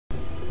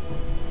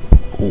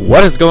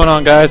What is going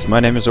on, guys? My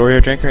name is Oreo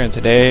Drinker, and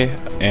today,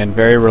 and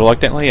very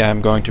reluctantly,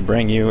 I'm going to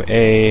bring you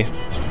a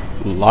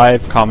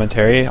live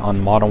commentary on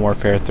Modern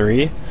Warfare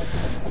 3.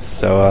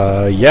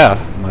 So,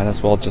 yeah, might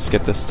as well just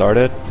get this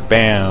started.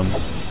 Bam!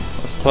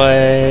 Let's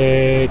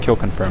play Kill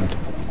Confirmed.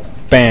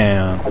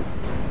 Bam!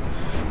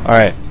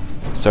 Alright,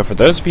 so for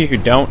those of you who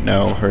don't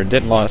know, or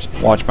didn't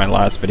watch my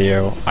last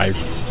video, I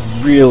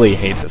really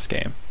hate this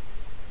game.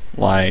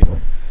 Like,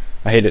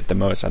 I hate it the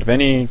most out of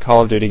any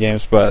Call of Duty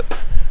games, but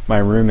my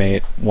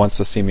roommate wants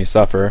to see me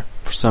suffer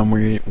for some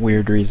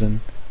weird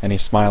reason, and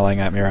he's smiling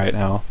at me right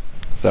now.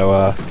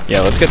 So,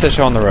 yeah, let's get this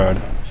show on the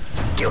road.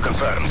 Kill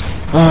confirmed.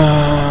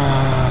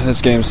 This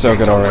game's so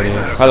good already.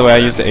 By the way, I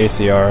use the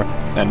ACR,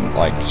 and,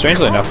 like,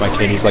 strangely enough, my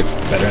KD's, like,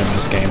 better in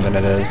this game than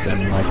it is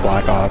in, like,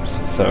 Black Ops,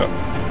 so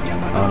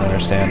I don't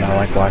understand. I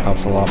like Black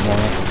Ops a lot more.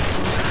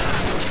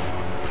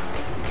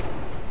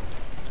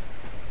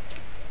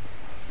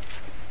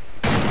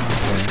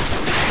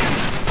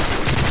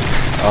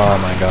 Oh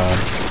my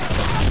god.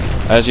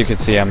 As you can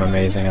see, I'm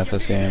amazing at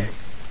this game.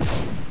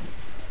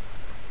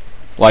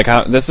 Like,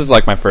 this is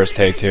like my first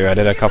take too. I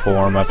did a couple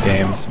warm-up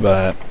games,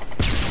 but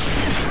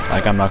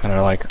like I'm not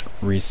gonna like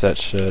reset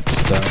shit,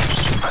 so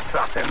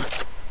Assassin.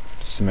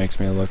 just makes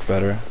me look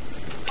better.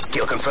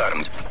 Kill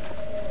confirmed.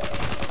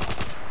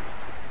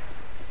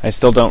 I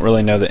still don't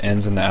really know the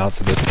ins and the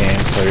outs of this game,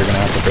 so you're gonna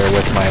have to bear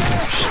with my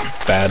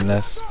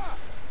badness.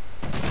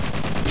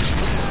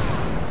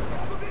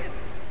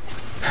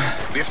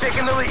 We've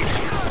taken the lead.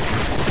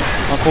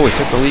 Oh cool, we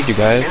took the lead, you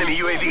guys. Enemy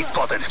UAV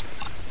spotted.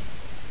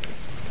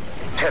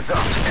 Heads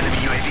up, enemy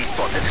UAV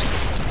spotted.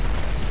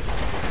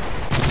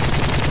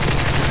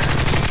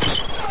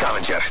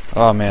 Scavenger.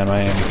 Oh man, my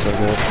aim is so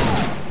good.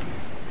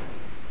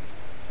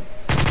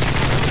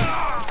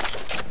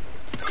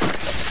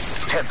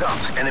 Heads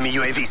up, enemy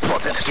UAV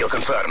spotted. Kill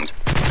confirmed.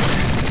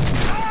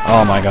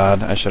 Oh my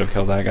god, I should have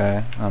killed that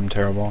guy. I'm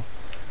terrible.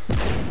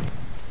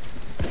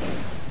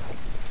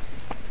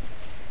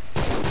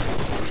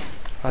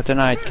 A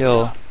denied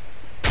kill.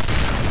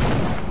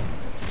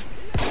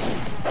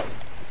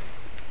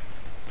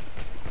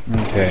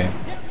 Okay.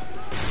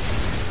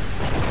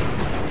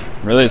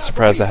 I'm really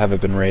surprised I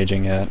haven't been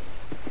raging yet.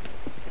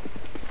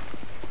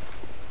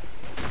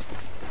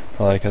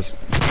 Probably because...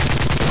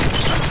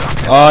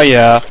 Oh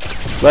yeah.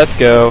 Let's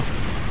go.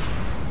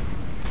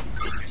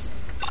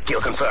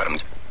 Kill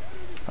confirmed.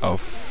 Oh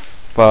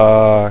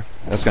fuck.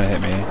 That's gonna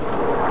hit me.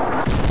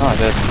 Oh, I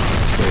didn't.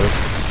 That's weird.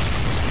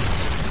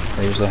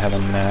 I usually have a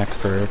knack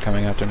for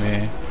coming after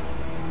me.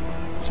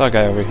 Saw a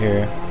guy over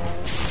here.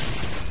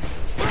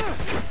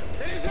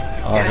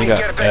 Oh, he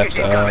got effed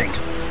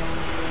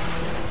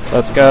up.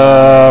 Let's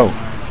go!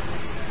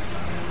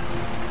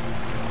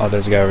 Oh,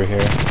 there's a guy over here.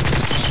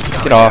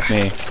 Get off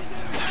me.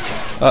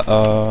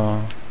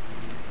 Uh-oh.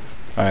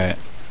 Alright.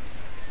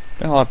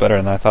 Doing a lot better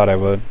than I thought I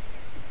would.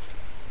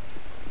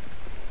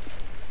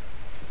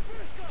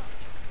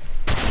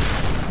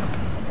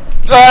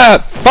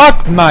 Ah!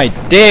 Fuck my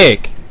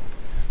dick!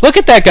 Look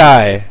at that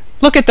guy!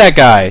 Look at that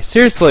guy!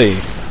 Seriously!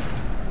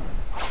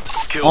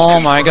 Oh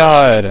my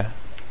god!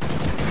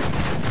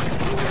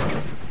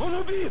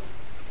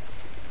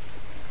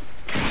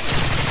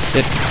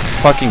 Did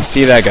fucking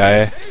see that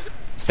guy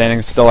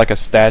standing still like a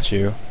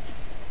statue.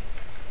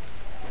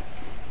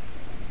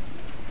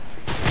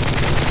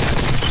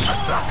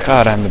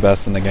 God, I'm the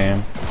best in the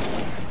game.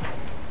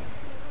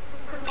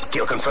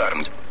 Kill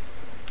confirmed.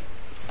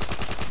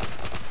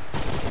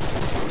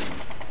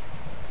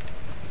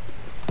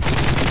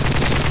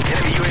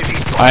 Enemy UAV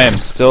spotted. I am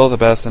still the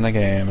best in the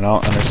game, and I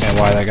don't understand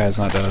why that guy's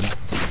not dead.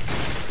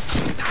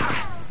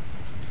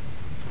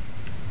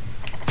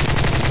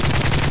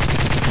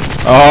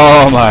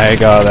 Oh my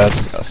god,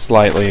 that's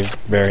slightly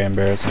very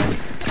embarrassing.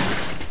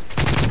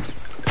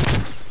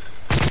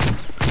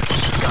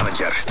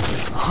 Scavenger.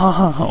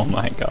 Oh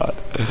my god.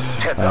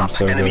 Heads I'm up,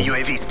 so enemy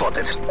good. UAV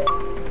spotted.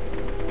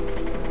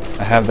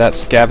 I have that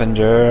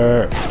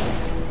scavenger.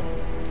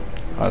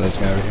 Oh, there's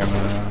a guy over here.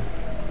 Man.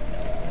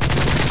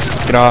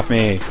 Get off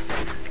me.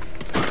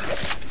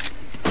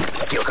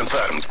 Kill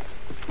confirmed.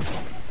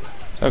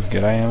 How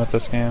good I am at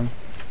this game.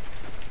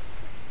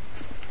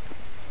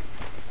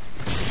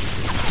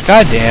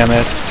 God damn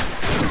it.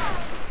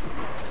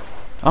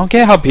 I don't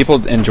get how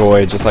people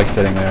enjoy just like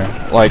sitting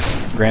there. Like,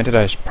 granted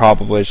I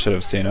probably should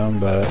have seen him,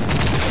 but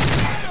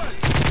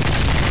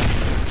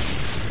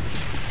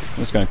I'm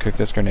just gonna cook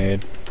this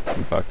grenade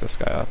and fuck this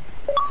guy up.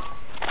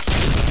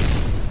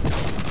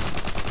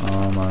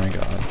 Oh my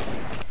god.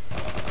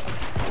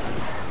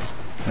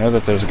 I know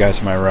that there's a guy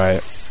to my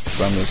right,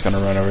 so I'm just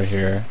gonna run over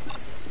here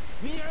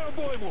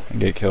and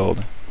get killed.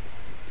 I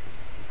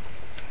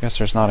guess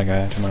there's not a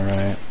guy to my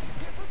right.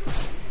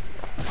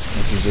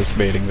 This is just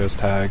baiting those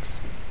tags.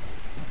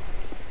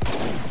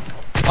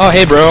 Oh,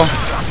 hey, bro.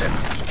 Assassin.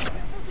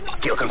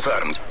 Kill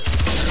confirmed.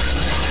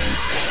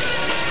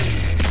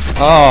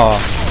 Oh.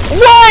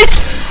 What?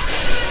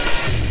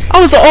 I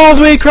was all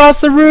the way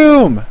across the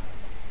room.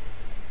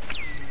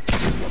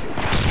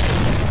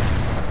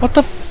 What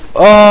the f...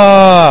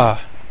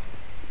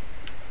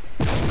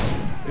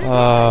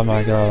 Oh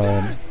my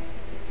god.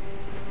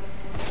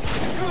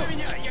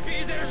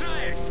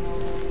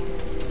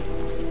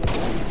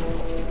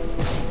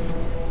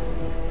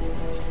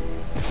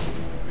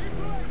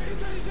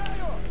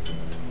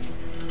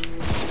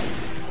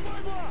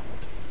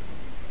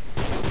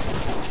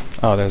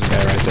 Oh, there's a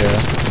guy right there.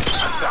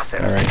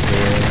 Guy right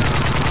here.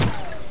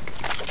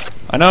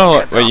 I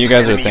know what you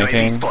guys are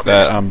thinking,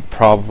 that I'm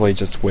probably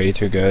just way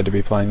too good to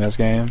be playing this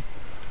game.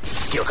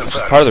 Which is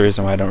part of the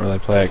reason why I don't really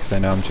play it, because I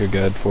know I'm too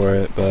good for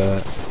it,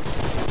 but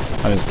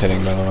I'm just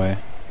kidding, by the way.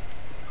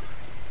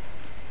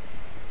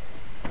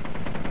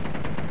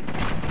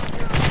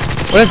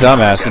 What a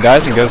dumbass, he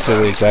dies and goes to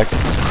the exact...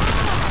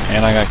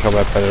 And I got killed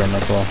by a Predator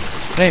missile. I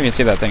didn't even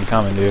see that thing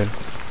coming, dude.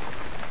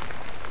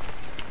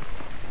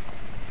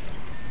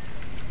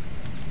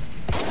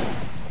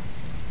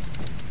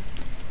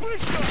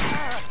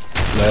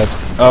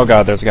 Oh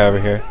god, there's a guy over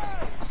here.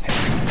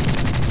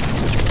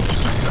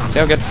 See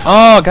how good.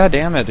 Oh god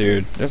damn it,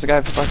 dude. There's a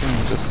guy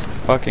fucking just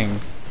fucking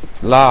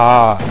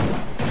la.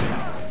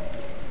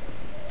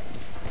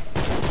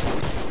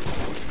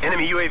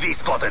 Enemy UAV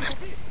spotted.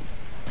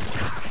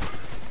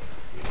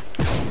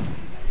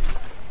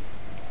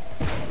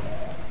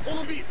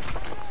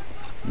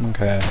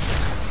 Okay.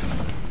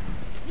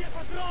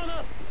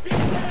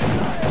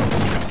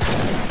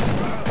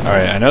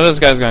 Alright, I know this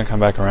guy's gonna come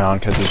back around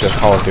because he's a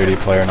Call of Duty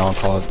player and all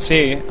Call of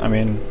Duty. I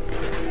mean,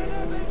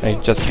 they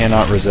just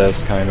cannot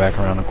resist coming back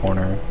around a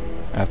corner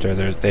after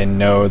they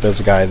know there's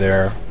a guy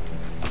there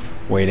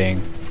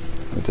waiting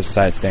with his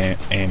sights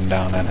aimed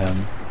down at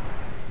him.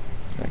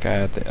 That guy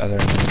at the other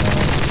end of the map.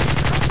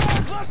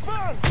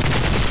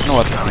 I don't know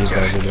what these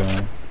guys are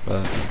doing,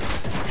 but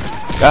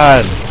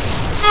God!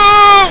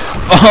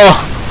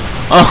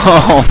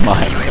 Oh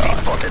my God!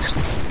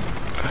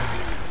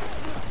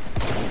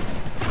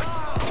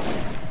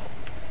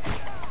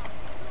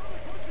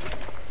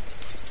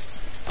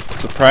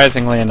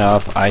 Surprisingly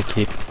enough, I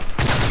keep.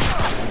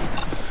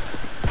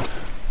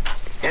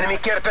 Enemy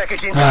care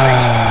package in.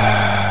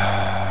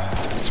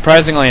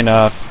 Surprisingly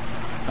enough,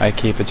 I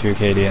keep a 2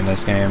 KD in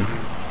this game.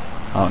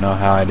 I don't know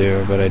how I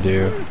do, but I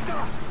do.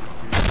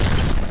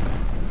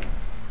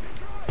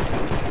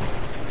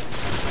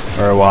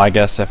 Or well, I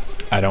guess if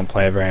I don't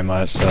play very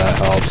much, so that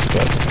helps.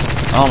 But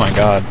oh my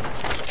God,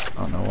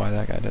 I don't know why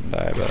that guy didn't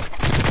die, but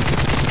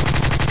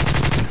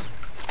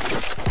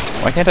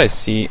why can't I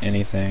see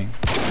anything?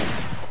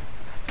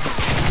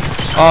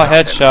 Oh,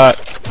 headshot.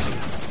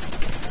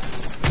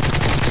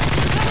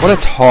 What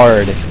a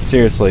tard.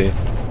 Seriously.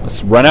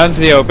 Let's run out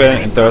into the open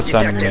and throw a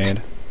stun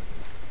grenade.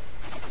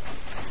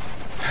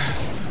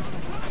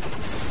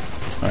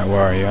 Alright,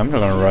 where are you? I'm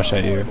gonna rush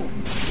at you.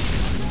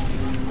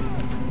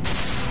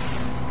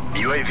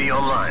 UAV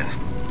online.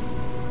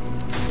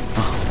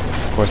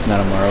 Oh, of course none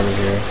of them are over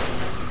here.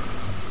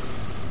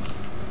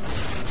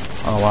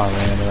 Oh wow, I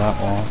ran into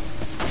that wall.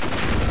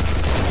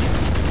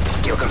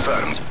 Kill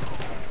confirmed.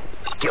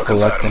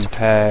 Collecting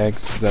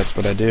tags, because that's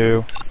what I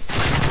do.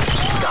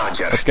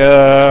 Let's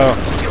go!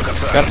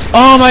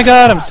 Oh my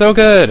God, I'm so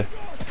good!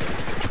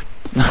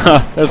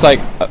 There's like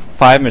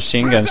 5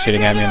 machine guns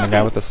shooting at me, and the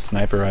guy with the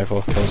sniper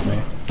rifle kills me.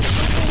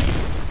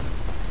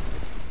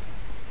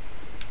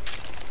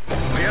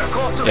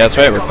 Yeah, that's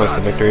right, we're close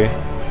to victory.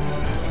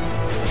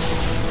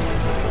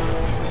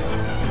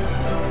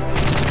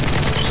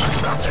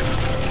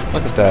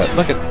 Look at that,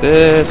 look at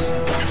this!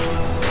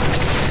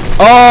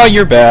 Oh,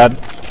 you're bad!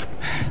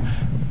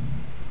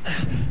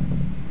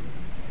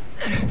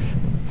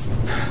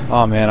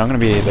 Oh man, I'm gonna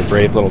be the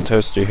brave little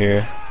toaster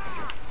here.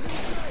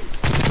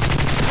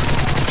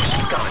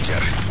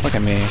 Look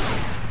at me.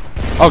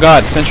 Oh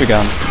god, sentry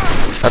gun.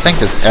 That thing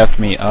just effed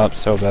me up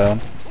so bad.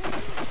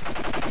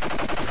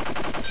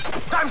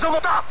 Time's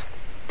almost up.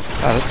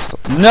 God, this is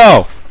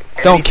no!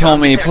 Don't kill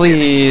me,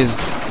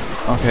 please!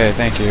 Okay,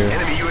 thank you.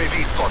 Enemy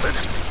UAV spotted.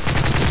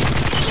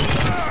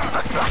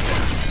 Assassin.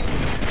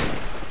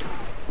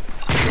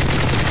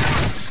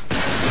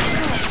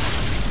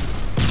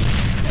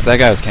 That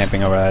guy was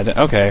camping over that.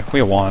 Okay,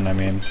 we won, I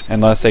mean.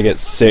 Unless they get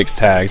 6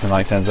 tags in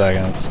like 10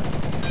 seconds.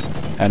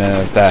 And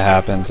then if that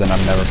happens, then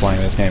I'm never playing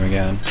this game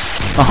again.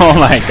 Oh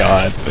my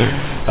god.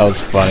 That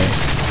was funny.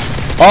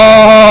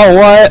 Oh,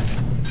 what?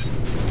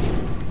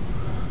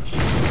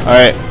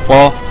 Alright,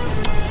 well,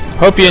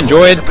 hope you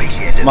enjoyed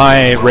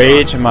my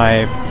rage and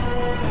my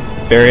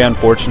very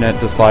unfortunate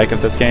dislike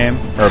of this game.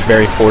 Or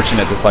very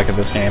fortunate dislike of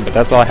this game. But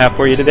that's all I have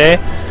for you today.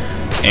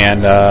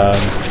 And,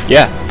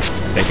 yeah.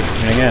 Thank you for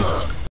tuning in.